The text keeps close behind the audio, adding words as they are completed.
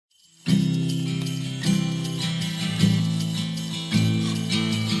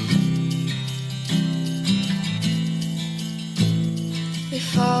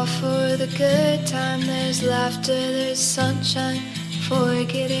the good time, there's laughter, there's sunshine,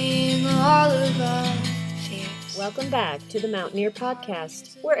 forgetting all of our fears. Welcome back to the Mountaineer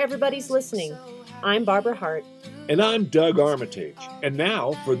Podcast, where everybody's listening. I'm Barbara Hart. And I'm Doug Armitage. And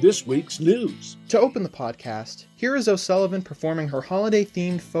now for this week's news. To open the podcast, here is O'Sullivan performing her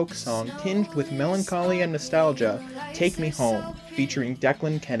holiday-themed folk song tinged with melancholy and nostalgia, Take Me Home, featuring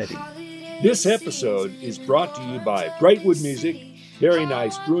Declan Kennedy. This episode is brought to you by Brightwood Music, Very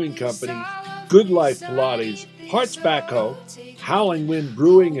Nice Brewing Company, Good Life Pilates, Hearts Backhoe, Howling Wind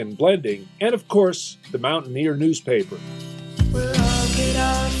Brewing and Blending, and of course, the Mountaineer newspaper. We'll all get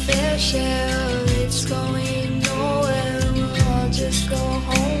our fair share, it's going nowhere. We'll all just go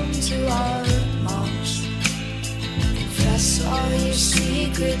home to our moms. Confess all your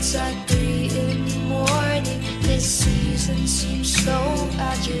secrets at 3 in the morning. This season seems so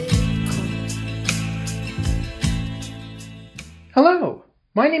magical. Hello,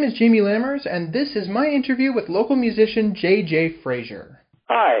 my name is Jamie Lammers, and this is my interview with local musician J.J. Fraser.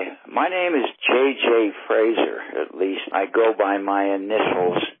 Hi, my name is J.J. Fraser. At least I go by my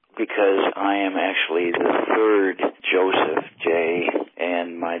initials because I am actually the third Joseph J.,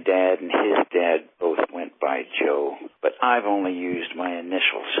 and my dad and his dad both went by Joe, but I've only used my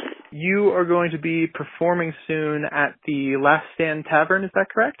initials. You are going to be performing soon at the Last Stand Tavern, is that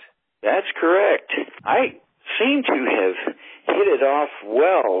correct? That's correct. I seem to have hit it off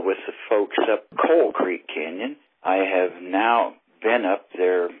well with the folks up Coal Creek Canyon. I have now been up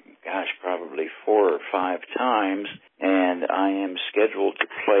there, probably 4 or 5 times, and I am scheduled to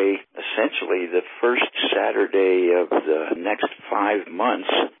play essentially the first Saturday of the next 5 months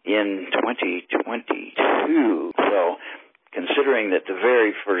in 2022. So, considering that the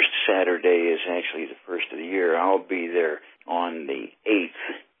very first Saturday is actually the first of the year, I'll be there on the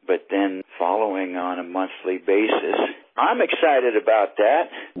 8th, but then following on a monthly basis. I'm excited about that.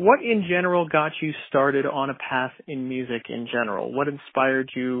 What in general got you started on a path in music in general? What inspired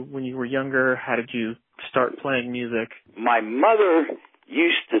you when you were younger? How did you start playing music? My mother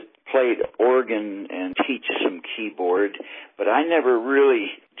used to play the organ and teach some keyboard, but I never really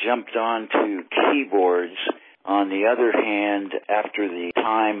jumped onto keyboards. On the other hand, after the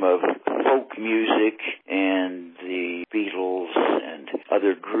time of folk music and the Beatles and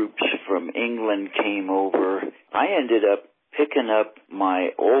other groups from England came over, I ended up picking up my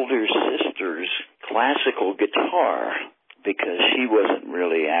older sister's classical guitar because she wasn't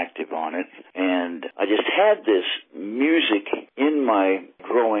really active on it. And I just had this music in my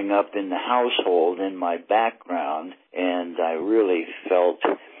growing up in the household, in my background, and I really felt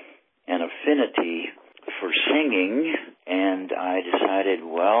an affinity for singing, and I decided,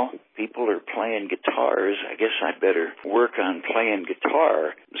 well, people are playing guitars. I guess I better work on playing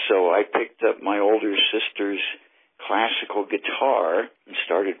guitar. So I picked up my older sister's classical guitar and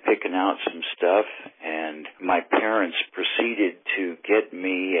started picking out some stuff, and my parents proceeded to get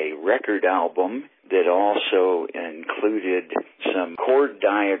me a record album that also included some chord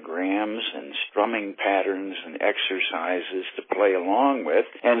diagrams and strumming patterns and exercises to play along with.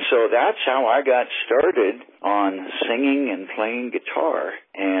 And so that's how I got started on singing and playing guitar.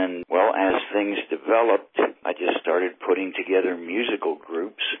 And, well, as things developed, I just started putting together musical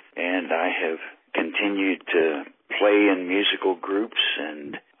groups, and I have continued to play in musical groups,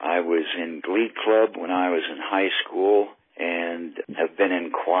 and I was in Glee Club when I was in high school and have been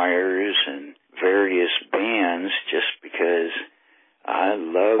in choirs and various bands just because I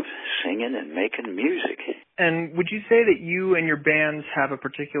love singing and making music. And would you say that you and your bands have a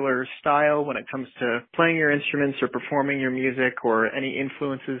particular style when it comes to playing your instruments or performing your music, or any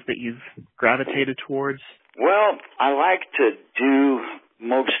influences that you've gravitated towards? Well, I like to do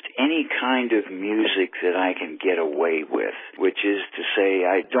most any kind of music that I can get away with, which is to say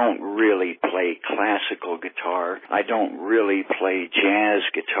I don't really play classical guitar. I don't really play jazz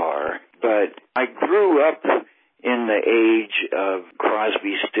guitar, but I grew up in the age of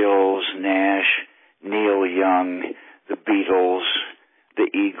Crosby, Stills, Nash, Neil Young, the Beatles, the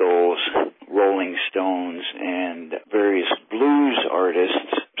Eagles, Rolling Stones, and various blues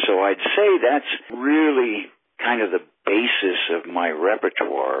artists. So I'd say that's really kind of the basis of my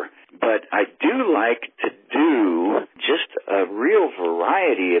repertoire. But I do like to do just a real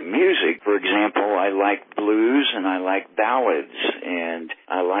variety of music. For example, I like blues and I like ballads and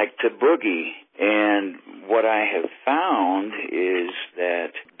I like to boogie. And what I have found is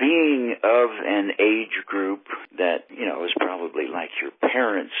that being of an age group that, is probably like your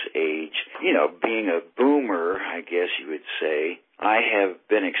parents' age, being a boomer, I guess you would say, I have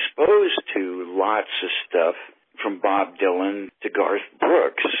been exposed to lots of stuff from Bob Dylan to Garth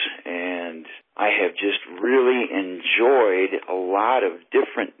Brooks, and I have just really enjoyed a lot of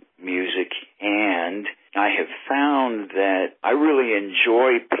different music, and I have found that I really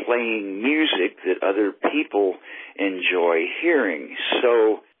enjoy playing music that other people enjoy hearing.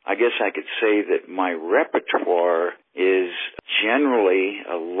 So I guess I could say that my repertoire is generally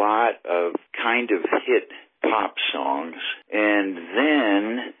a lot of kind of hit pop songs, and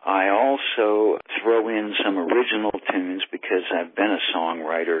then I also throw in some original tunes because I've been a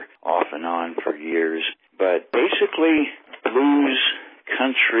songwriter off and on for years. But basically, blues,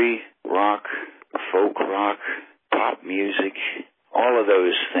 country, rock, folk rock, pop music, all of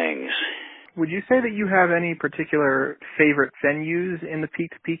those things. Would you say that you have any particular favorite venues in the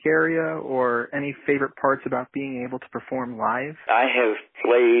Peak area, or any favorite parts about being able to perform live? I have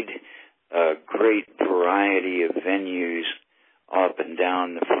played a great variety of venues up and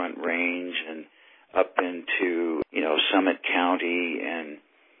down the Front Range and up into, Summit County and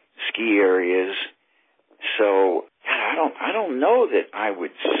ski areas. So I don't know that I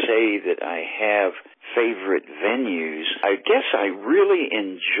would say that I have favorite venues. I guess I really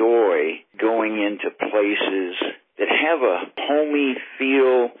enjoy going into places that have a homey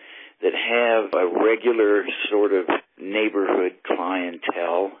feel, that have a regular sort of neighborhood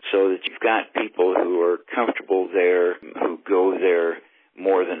clientele, so that you've got people who are comfortable there, who go there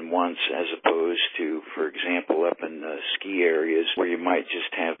more than once, as opposed to, for example, up in the ski areas where you might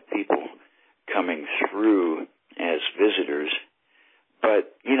just have people coming through as visitors.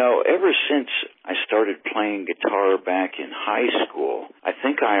 But, ever since I started playing guitar back in high school, I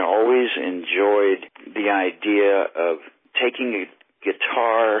think I always enjoyed the idea of taking a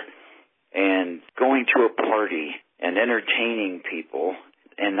guitar and going to a party and entertaining people.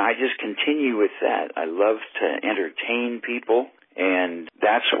 And I just continue with that. I love to entertain people, and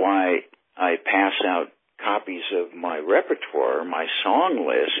that's why I pass out copies of my repertoire, my song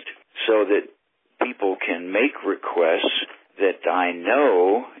list, so that people can make requests that I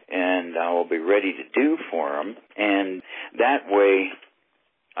know and I will be ready to do for them. And that way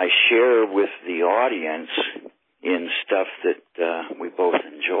I share with the audience in stuff that we both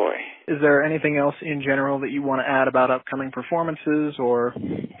enjoy. Is there anything else in general that you want to add about upcoming performances, or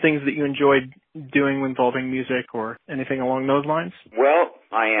things that you enjoyed doing involving music, or anything along those lines? Well,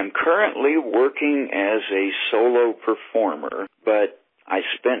 I am currently working as a solo performer, but I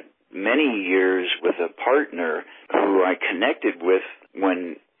spent many years with a partner who I connected with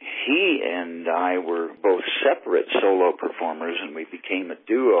when he and I were both separate solo performers, and we became a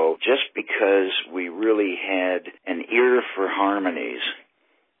duo just because we really had an ear for harmonies,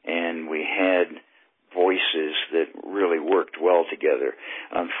 and we had voices that really worked well together.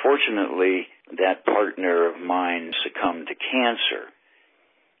 Unfortunately, that partner of mine succumbed to cancer,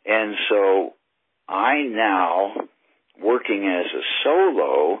 and so I now, working as a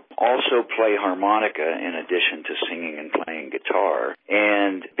solo, also play harmonica in addition to singing and playing guitar.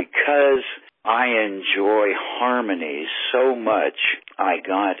 And because I enjoy harmonies so much, I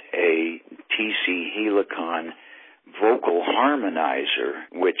got a TC Helicon vocal harmonizer,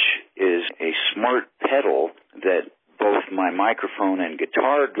 which is a smart pedal that both my microphone and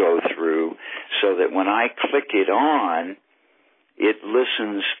guitar go through, so that when I click it on, it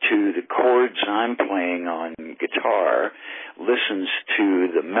listens to the chords I'm playing on guitar, listens to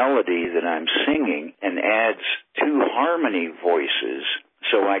the melody that I'm singing, and adds two harmony voices,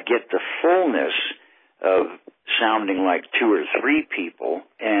 so I get the fullness of sounding like two or three people.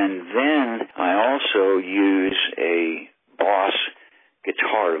 And then I also use a Boss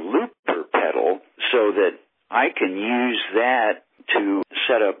guitar looper pedal so that I can use that to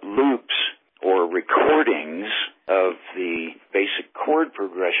set up loops or recordings of the basic chord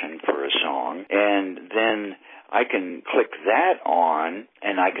progression for a song, and then I can click that on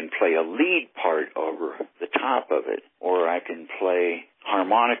and I can play a lead part over the top of it, or I can play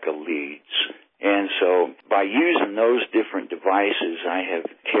harmonica leads. And so by using those different devices, I have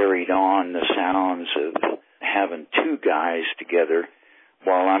carried on the sounds of having two guys together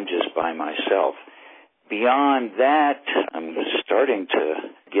while I'm just by myself. Beyond that, I'm starting to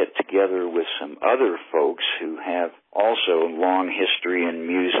get together with some other folks who have also long history in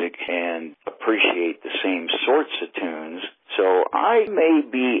music and appreciate the same sorts of tunes. So I may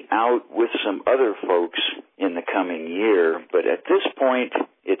be out with some other folks in the coming year, but at this point,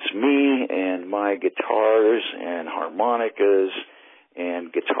 it's me and my guitars and harmonicas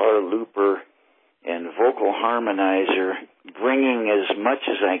and guitar looper and vocal harmonizer, bringing as much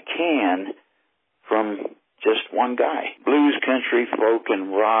as I can from just one guy. Blues, country, folk,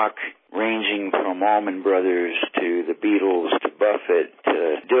 and rock, ranging from Allman Brothers to the Beatles to Buffett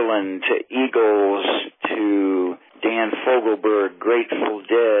to Dylan to Eagles to Dan Fogelberg, Grateful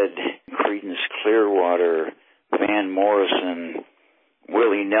Dead, Creedence Clearwater, Van Morrison,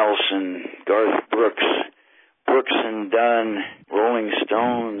 Willie Nelson, Garth Brooks, Brooks and Dunn, Rolling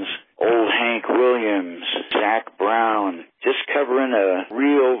Stones, old Hank Williams, Zac Brown, just covering a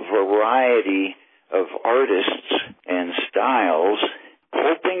real variety of artists and styles,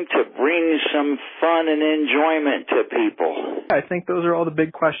 hoping to bring some fun and enjoyment to people. I think those are all the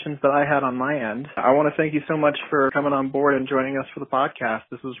big questions that I had on my end. I want to thank you so much for coming on board and joining us for the podcast.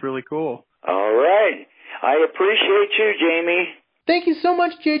 This was really cool. All right. I appreciate you, Jamie. Thank you so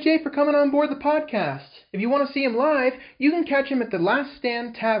much, JJ, for coming on board the podcast. If you want to see him live, you can catch him at the Last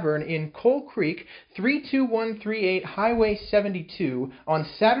Stand Tavern in Coal Creek, 32138 Highway 72 on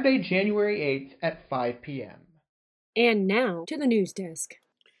Saturday, January 8th at 5 p.m. And now to the news desk.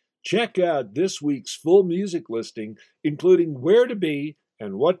 Check out this week's full music listing, including where to be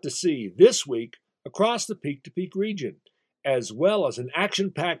and what to see this week across the Peak to Peak region, as well as an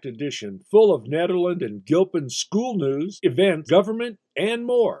action-packed edition full of Nederland and Gilpin school news, events, government, and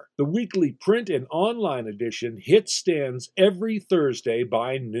more. The weekly print and online edition hits stands every Thursday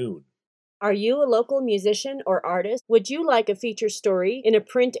by noon. Are you a local musician or artist? Would you like a feature story in a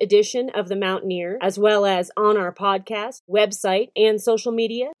print edition of The Mountaineer, as well as on our podcast, website, and social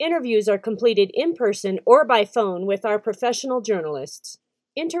media? Interviews are completed in person or by phone with our professional journalists.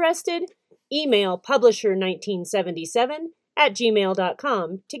 Interested? Email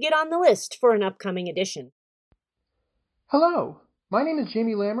publisher1977@gmail.com to get on the list for an upcoming edition. Hello, my name is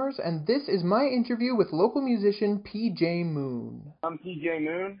Jamie Lammers, and this is my interview with local musician PJ Moon. I'm PJ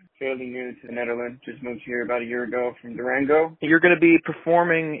Moon, fairly new to the Netherlands. Just moved here about a year ago from Durango. You're going to be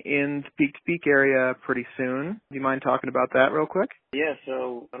performing in the Peak to Peak area pretty soon. Do you mind talking about that real quick? Yeah,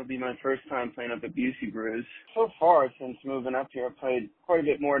 so that'll be my first time playing up at Busey Brews. So far, since moving up here, I've played quite a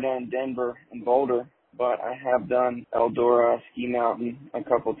bit more down in Denver and Boulder, but I have done Eldora, Ski Mountain a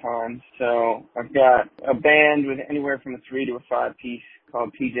couple times. So I've got a band with anywhere from a 3 to a 5 piece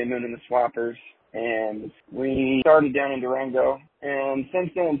called PJ Moon and the Swappers, and we started down in Durango. And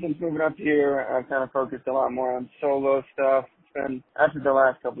since then, since moving up here, I've kind of focused a lot more on solo stuff. It's been, after the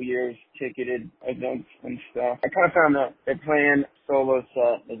last couple of years, ticketed events and stuff. I kind of found that playing solo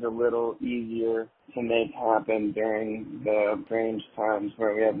set is a little easier to make happen during the strange times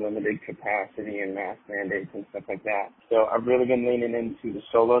where we have limited capacity and mask mandates and stuff like that. So I've really been leaning into the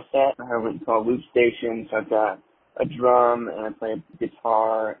solo set. I have what you call loop stations. I've got a drum and I play a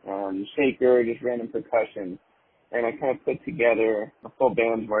guitar and shaker, just random percussion. And I kind of put together a full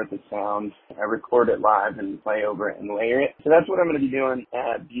band's worth of sounds. I record it live and play over it and layer it. So that's what I'm going to be doing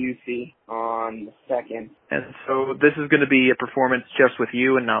at Busey on the 2nd. And so this is going to be a performance just with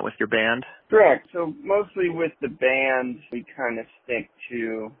you and not with your band? Correct. So mostly with the band, we kind of stick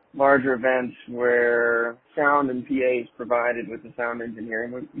to larger events where sound and PA is provided with the sound engineer,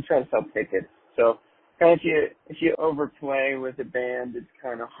 and we try to sell tickets. So if you overplay with a band, it's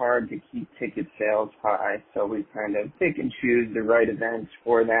kind of hard to keep ticket sales high. So we kind of pick and choose the right events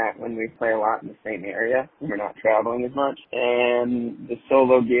for that when we play a lot in the same area and we're not traveling as much. And the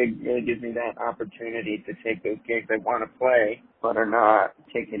solo gig really gives me that opportunity to take those gigs I want to play but are not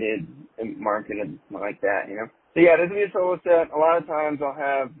ticketed and marketed like that, you know. So yeah, this will be a solo set. A lot of times I'll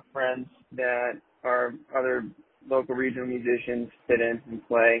have friends that are other local regional musicians sit in and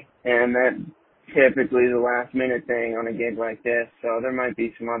play, and that typically the last minute thing on a gig like this, so there might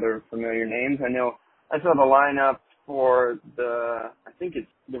be some other familiar names. I know I saw the lineup for I think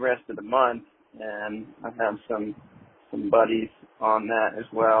it's the rest of the month, and I have some buddies on that as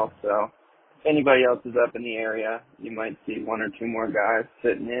well. So if anybody else is up in the area, you might see 1 or 2 more guys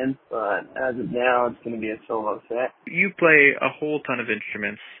sitting in, but as of now, it's going to be a solo set. You play a whole ton of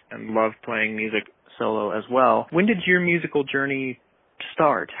instruments and love playing music solo as well. When did your musical journey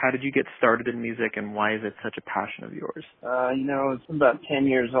start? How did you get started in music, and why is it such a passion of yours? It's about 10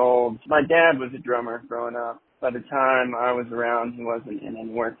 years old. My dad was a drummer growing up. By the time I was around, he wasn't in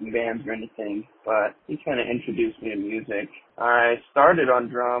any working bands or anything, but he kind of introduced me to music. I started on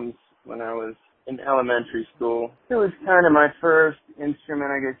drums when I was in elementary school. It was kind of my first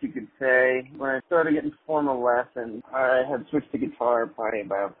instrument, I guess you could say. When I started getting formal lessons, I had switched to guitar probably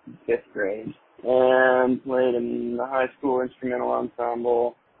about 5th grade, and played in the high school instrumental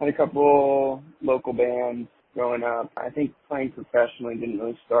ensemble. Had a couple local bands growing up. I think playing professionally didn't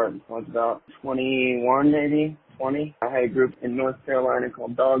really start until I was about 21, maybe 20. I had a group in North Carolina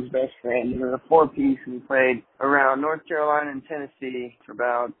called Dog's Best Friend. We were a 4-piece, and we played around North Carolina and Tennessee for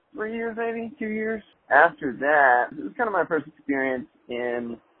about 3 years, maybe 2 years. After that, it was kind of my first experience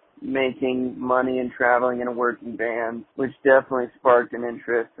in making money and traveling in a working band, which definitely sparked an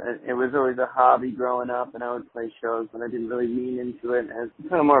interest. It was always a hobby growing up, and I would play shows, but I didn't really lean into it as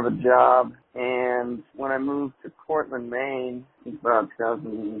kind of more of a job. And when I moved to Portland, Maine, in about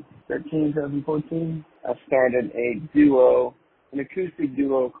 2013, 2014, I started an acoustic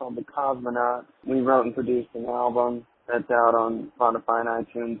duo called the Cosmonauts. We wrote and produced an album that's out on Spotify and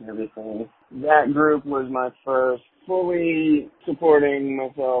iTunes and everything. That group was my first fully supporting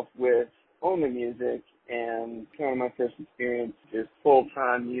myself with only music and kind of my first experience just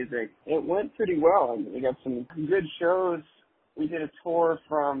full-time music. It went pretty well. We got some good shows. We did a tour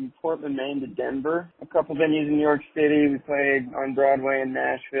from Portland, Maine to Denver, a couple venues in New York City. We played on Broadway in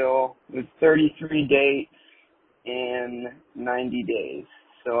Nashville. It was 33 dates in 90 days.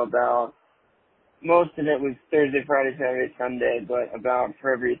 So about most of it was Thursday, Friday, Saturday, Sunday, but about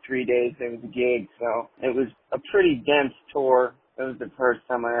for every 3 days there was a gig. So it was a pretty dense tour. It was the first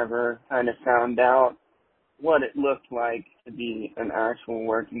time I ever kind of found out what it looked like to be an actual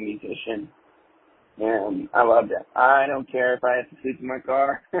working musician. And I loved it. I don't care if I have to sleep in my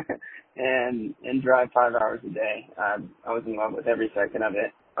car and drive 5 hours a day. I was in love with every second of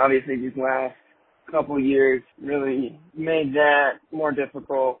it. Obviously, these last couple years really made that more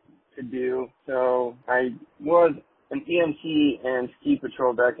difficult to do. So I was an EMT and ski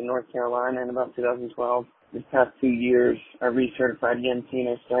patrol back in North Carolina in about 2012. This past 2 years, I recertified EMT and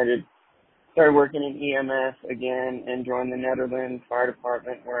I started working in EMS again and joined the Netherlands Fire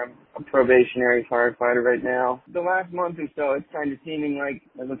Department, where I'm a probationary firefighter right now. The last month or so, it's kind of seeming like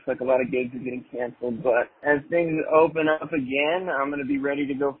it looks like a lot of gigs are getting canceled, but as things open up again, I'm going to be ready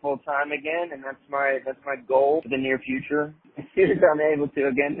to go full time again, and that's my goal for the near future. As soon as I'm able to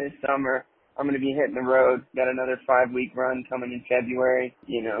again this summer, I'm going to be hitting the road. Got another 5-week run coming in February,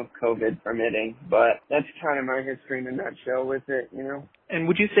 COVID permitting. But that's kind of my history in a nutshell with it, And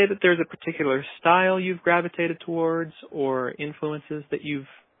would you say that there's a particular style you've gravitated towards or influences that you've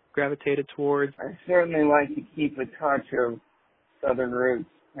gravitated towards? I certainly like to keep a touch of Southern roots.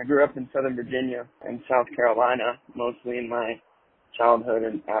 I grew up in Southern Virginia and South Carolina, mostly in my childhood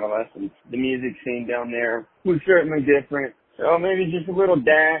and adolescence. The music scene down there was certainly different. So maybe just a little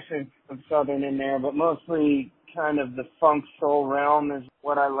dash of Southern in there, but mostly kind of the funk soul realm is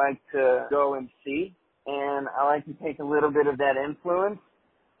what I like to go and see. And I like to take a little bit of that influence.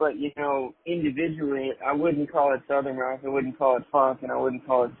 But, individually, I wouldn't call it Southern rock, I wouldn't call it funk, and I wouldn't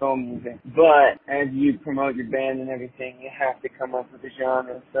call it soul music. But as you promote your band and everything, you have to come up with a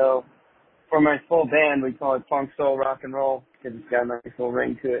genre. So for my full band, we call it funk, soul, rock, and roll, because it's got a nice little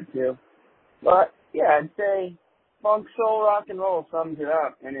ring to it, too. But, yeah, I'd say funk, soul, rock, and roll sums it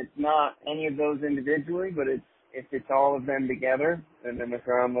up. And it's not any of those individually, but if it's all of them together, and then with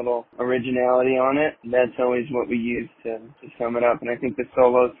our own little originality on it, that's always what we use to sum it up. And I think the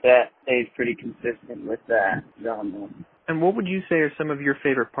solo set stays pretty consistent with that genre. And what would you say are some of your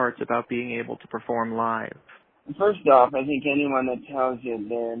favorite parts about being able to perform live? First off, I think anyone that tells you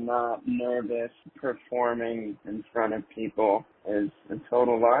they're not nervous performing in front of people is a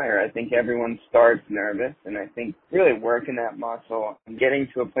total liar. I think everyone starts nervous, and I think really working that muscle and getting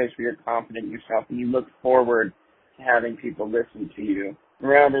to a place where you're confident in yourself and you look forward to having people listen to you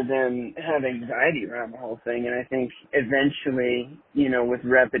rather than have anxiety around the whole thing. And I think eventually, with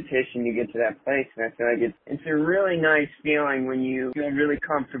repetition, you get to that place. And I feel like it's a really nice feeling when you feel really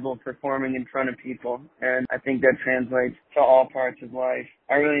comfortable performing in front of people. And I think that translates to all parts of life.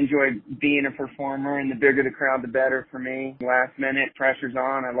 I really enjoy being a performer, and the bigger the crowd, the better for me. Last minute, pressure's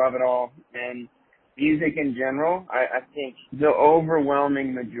on. I love it all. And music in general, I think the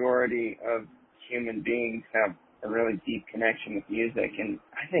overwhelming majority of human beings have a really deep connection with music, and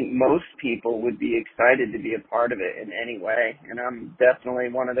I think most people would be excited to be a part of it in any way, and I'm definitely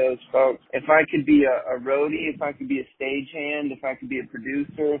one of those folks. If I could be a roadie, if I could be a stagehand, if I could be a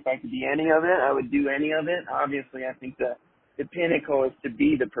producer, if I could be any of it, I would do any of it. Obviously, I think the pinnacle is to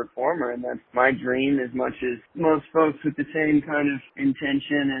be the performer, and that's my dream as much as most folks with the same kind of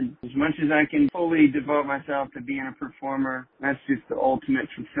intention. And as much as I can fully devote myself to being a performer, that's just the ultimate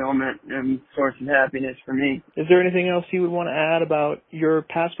fulfillment and source of happiness for me. Is there anything else you would want to add about your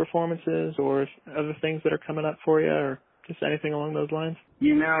past performances or other things that are coming up for you, or just anything along those lines?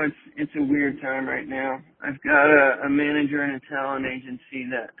 It's a weird time right now. I've got a manager and a talent agency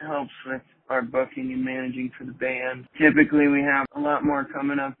that helps with our booking and managing for the band. Typically, we have a lot more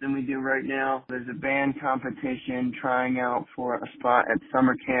coming up than we do right now. There's a band competition trying out for a spot at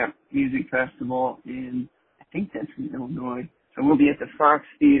Summer Camp Music Festival in, I think that's in Illinois. So we'll be at the Fox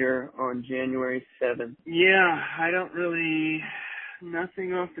Theater on January 7th. Yeah, I don't really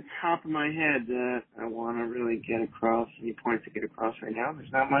Nothing off the top of my head that I want to really get across, any points to get across right now.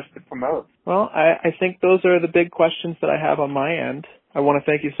 There's not much to promote. Well, I think those are the big questions that I have on my end. I want to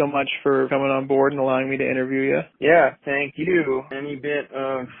thank you so much for coming on board and allowing me to interview you. Yeah, thank you. Any bit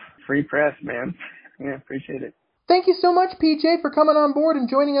of free press, man. Yeah, appreciate it. Thank you so much, PJ, for coming on board and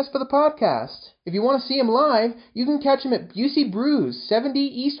joining us for the podcast. If you want to see him live, you can catch him at Busey Brews, 70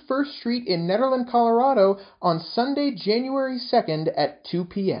 East 1st Street in Nederland, Colorado, on Sunday, January 2nd at 2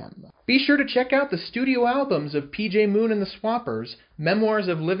 p.m. Be sure to check out the studio albums of PJ Moon and the Swappers, Memoirs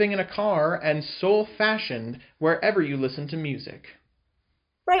of Living in a Car, and Soul Fashioned, wherever you listen to music.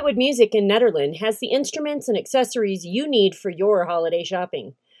 Brightwood Music in Nederland has the instruments and accessories you need for your holiday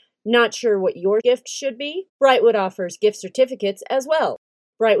shopping. Not sure what your gift should be? Brightwood offers gift certificates as well.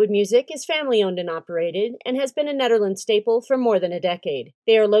 Brightwood Music is family-owned and operated and has been a Nederland staple for more than a decade.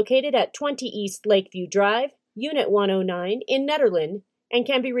 They are located at 20 East Lakeview Drive, Unit 109 in Nederland, and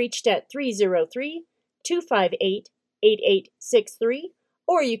can be reached at 303-258-8863,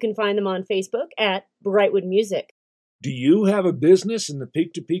 or you can find them on Facebook at Brightwood Music. Do you have a business in the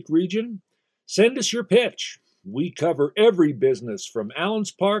Peak-to-Peak region? Send us your pitch. We cover every business from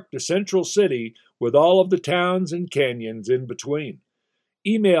Allens Park to Central City with all of the towns and canyons in between.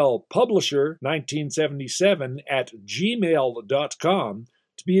 Email publisher1977@gmail.com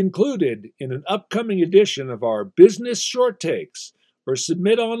to be included in an upcoming edition of our Business Short Takes, or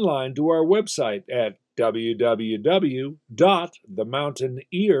submit online to our website at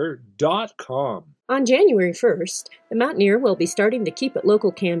www.themountaineer.com. On January 1st, the Mountaineer will be starting the Keep It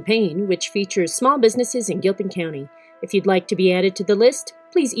Local campaign, which features small businesses in Gilpin County. If you'd like to be added to the list,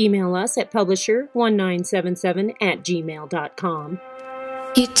 please email us at publisher1977@gmail.com.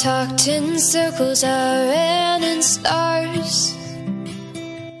 You talked in circles, I ran in stars.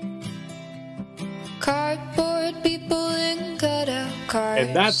 Cardboard people in cutout cars.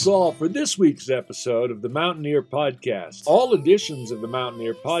 And that's all for this week's episode of the Mountaineer Podcast. All editions of the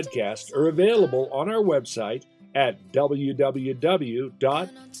Mountaineer Podcast are available on our website at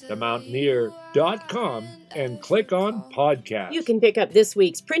www.themountaineer.com and click on Podcast. You can pick up this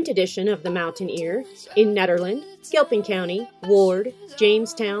week's print edition of the Mountaineer in Nederland, Gilpin County, Ward,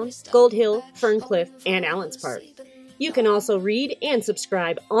 Jamestown, Gold Hill, Ferncliff, and Allens Park. You can also read and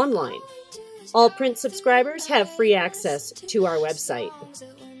subscribe online. All print subscribers have free access to our website.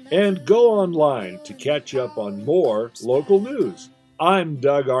 And go online to catch up on more local news. I'm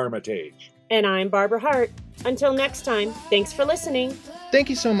Doug Armitage. And I'm Barbara Hart. Until next time, thanks for listening. Thank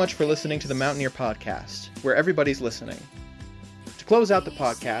you so much for listening to the Mountaineer Podcast, where everybody's listening. To close out the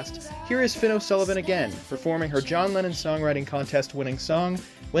podcast, here is Finn O'Sullivan again, performing her John Lennon Songwriting Contest winning song,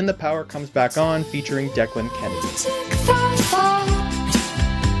 When the Power Comes Back On, featuring Declan Kennedy.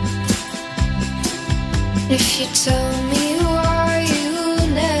 If you told me